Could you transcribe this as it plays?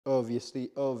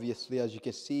Obviously, as you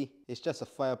can see, it's just a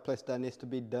fireplace that needs to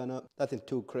be done up. Nothing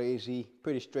too crazy,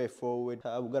 pretty straightforward.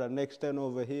 We've got an external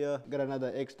over here, got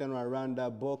another external around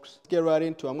that box. Let's get right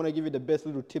into it. I'm gonna give you the best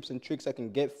little tips and tricks I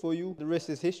can get for you. The rest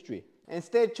is history. And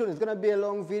stay tuned, it's gonna be a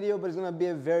long video, but it's gonna be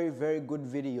a very, very good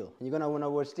video. You're gonna wanna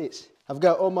watch this. I've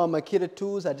got all my Makita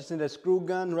tools. I just need a screw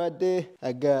gun right there.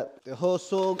 I got the hose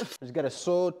saw. I just got a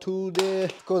saw tool there.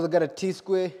 Of course, I got a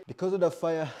T-square. Because of the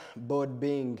fireboard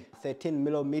being 13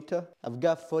 millimeter, I've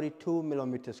got 42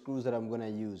 millimeter screws that I'm gonna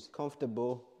use.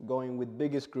 Comfortable going with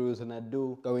bigger screws than I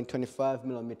do going 25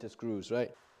 millimeter screws,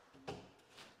 right?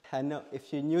 I know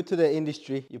if you're new to the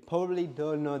industry, you probably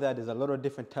don't know that there's a lot of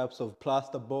different types of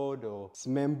plasterboard or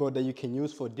cement board that you can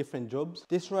use for different jobs.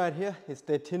 This right here is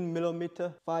 13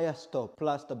 millimeter fire stop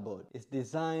plasterboard. It's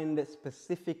designed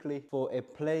specifically for a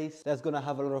place that's gonna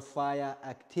have a lot of fire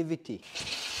activity.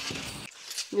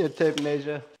 You need a tape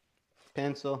measure,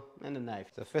 pencil, and a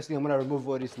knife. So first thing, I'm gonna remove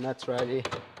all these nuts right here.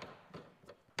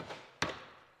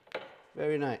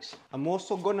 Very nice. I'm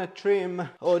also gonna trim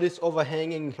all this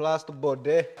overhanging plasterboard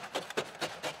there.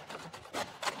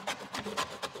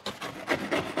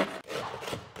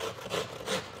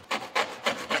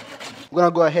 I'm gonna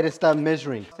go ahead and start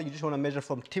measuring. So you just wanna measure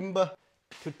from timber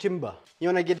to timber. You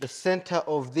wanna get the center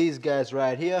of these guys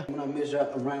right here. I'm gonna measure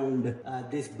around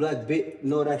this black bit,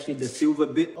 not actually the silver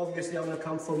bit. Obviously, I'm gonna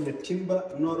come from the timber,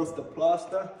 not of the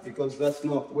plaster, because that's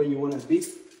not where you wanna be.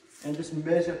 And just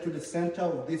measure to the center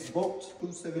of this box,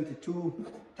 272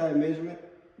 type measurement.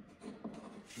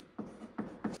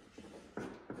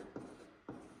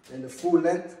 And the full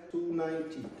length,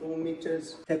 290, 2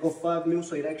 meters. Take off 5 mil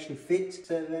so it actually fits.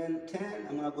 710,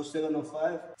 I'm gonna go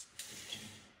 705.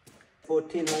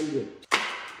 1400.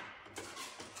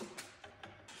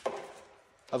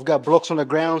 I've got blocks on the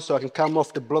ground so I can come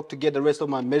off the block to get the rest of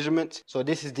my measurements. So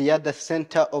this is the other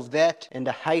center of that and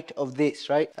the height of this,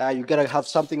 right? You gotta have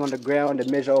something on the ground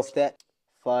and measure off that.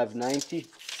 590.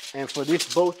 And for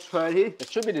this bolt right here,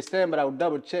 it should be the same, but I'll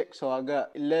double check. So I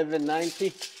got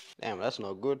 1190. Damn, that's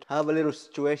not good. I have a little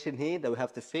situation here that we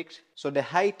have to fix. So the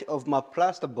height of my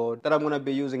plasterboard that I'm gonna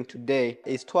be using today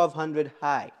is 1200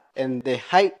 high. And the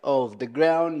height of the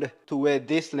ground to where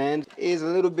this lands is a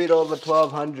little bit over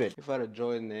 1200. If I had a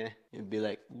joint there, it'd be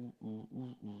like,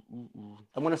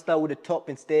 I'm gonna start with the top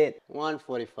instead.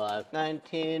 145,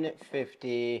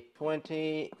 1950,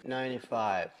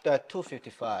 2095,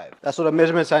 255. That's what the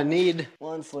measurements I need.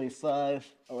 145,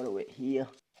 all the way here,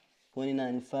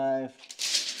 2095.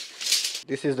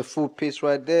 This is the full piece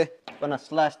right there. I'm gonna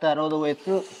slash that all the way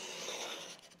through.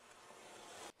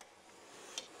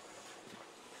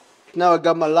 Now I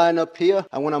got my line up here.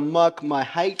 I want to mark my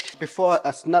height. Before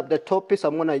I snap the top piece,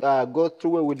 I'm going to go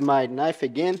through it with my knife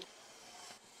again.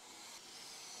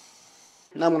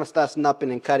 Now I'm going to start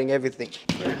snapping and cutting everything.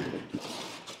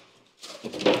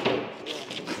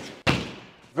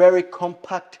 Very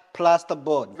compact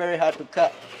plasterboard. Very hard to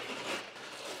cut.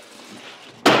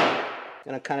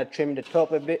 Gonna kind of trim the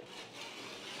top a bit.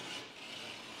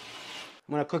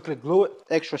 I'm going to quickly glue it.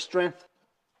 Extra strength.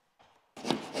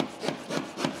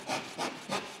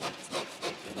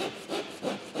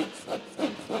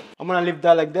 I'm gonna leave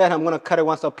that like that. I'm gonna cut it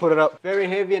once I put it up. Very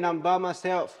heavy and I'm by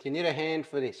myself. You need a hand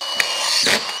for this.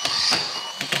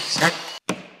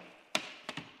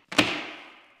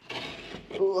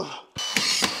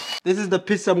 This is the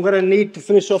piece I'm gonna need to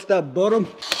finish off that bottom.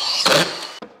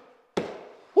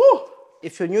 Woo!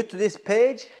 If you're new to this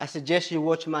page, I suggest you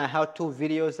watch my how-to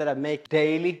videos that I make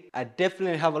daily. I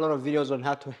definitely have a lot of videos on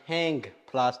how to hang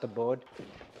plasterboard.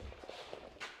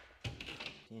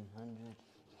 1500.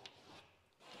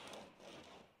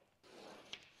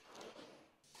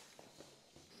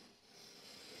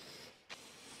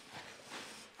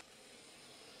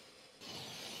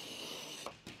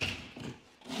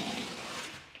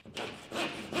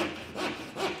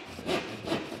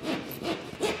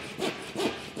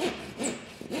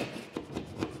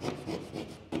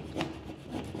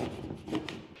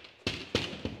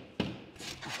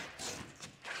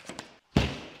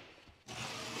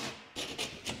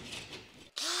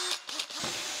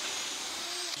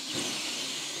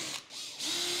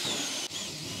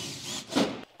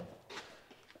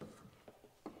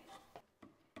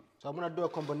 So I'm gonna do a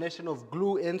combination of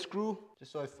glue and screw,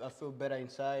 just so I feel better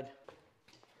inside.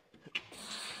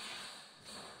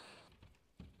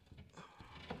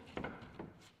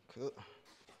 Cool.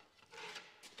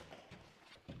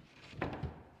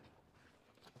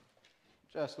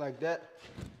 Just like that.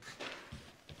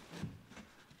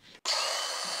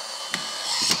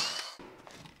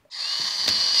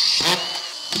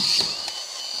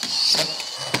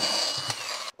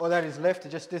 All that is left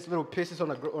is just these little pieces on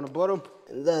the bottom.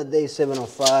 And that day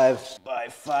 705 by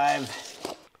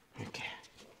 5. Okay.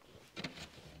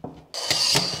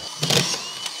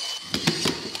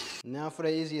 Now for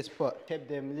the easiest part. Tape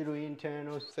them little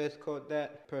internals. First coat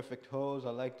that. Perfect holes, I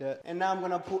like that. And now I'm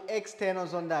gonna put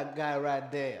externals on that guy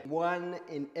right there. 1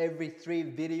 in every 3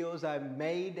 videos I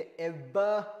made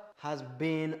ever has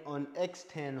been on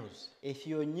externals. If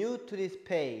you're new to this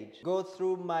page, go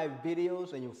through my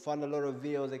videos and you'll find a lot of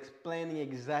videos explaining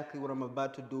exactly what I'm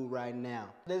about to do right now.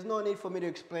 There's no need for me to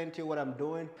explain to you what I'm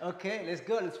doing. Okay, let's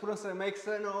go. Let's put on some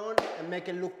external on and make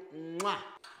it look mwah.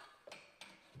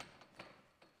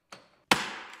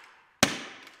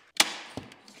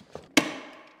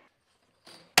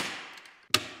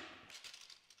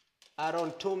 Add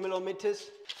on 2 millimeters.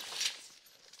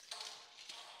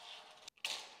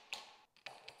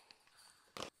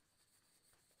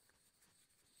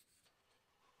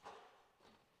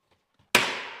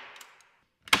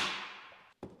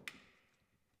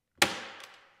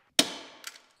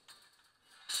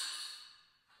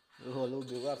 Oh, a little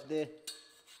bit rough there.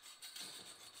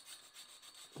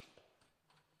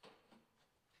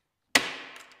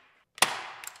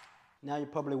 Now you're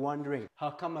probably wondering,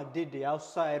 how come I did the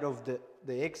outside of the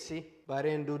XC, but I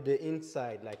didn't do the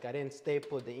inside, like I didn't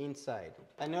staple the inside?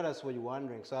 I know that's what you're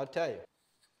wondering, so I'll tell you.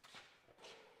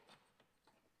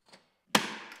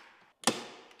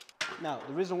 Now,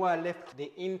 the reason why I left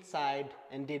the inside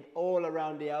and did all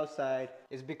around the outside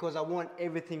is because I want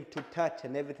everything to touch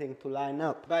and everything to line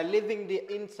up. By leaving the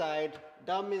inside,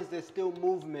 that means there's still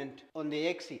movement on the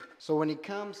XC. So when it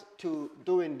comes to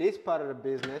doing this part of the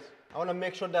business, I want to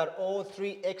make sure that all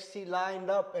 3 XC lined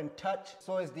up and touch.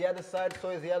 So is the other side, so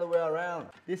is the other way around.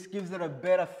 This gives it a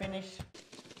better finish.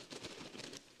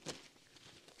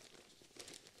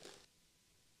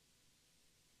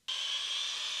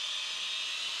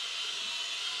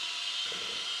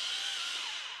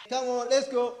 Come on, let's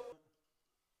go.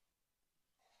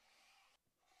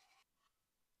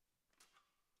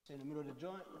 In the middle of the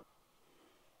joint.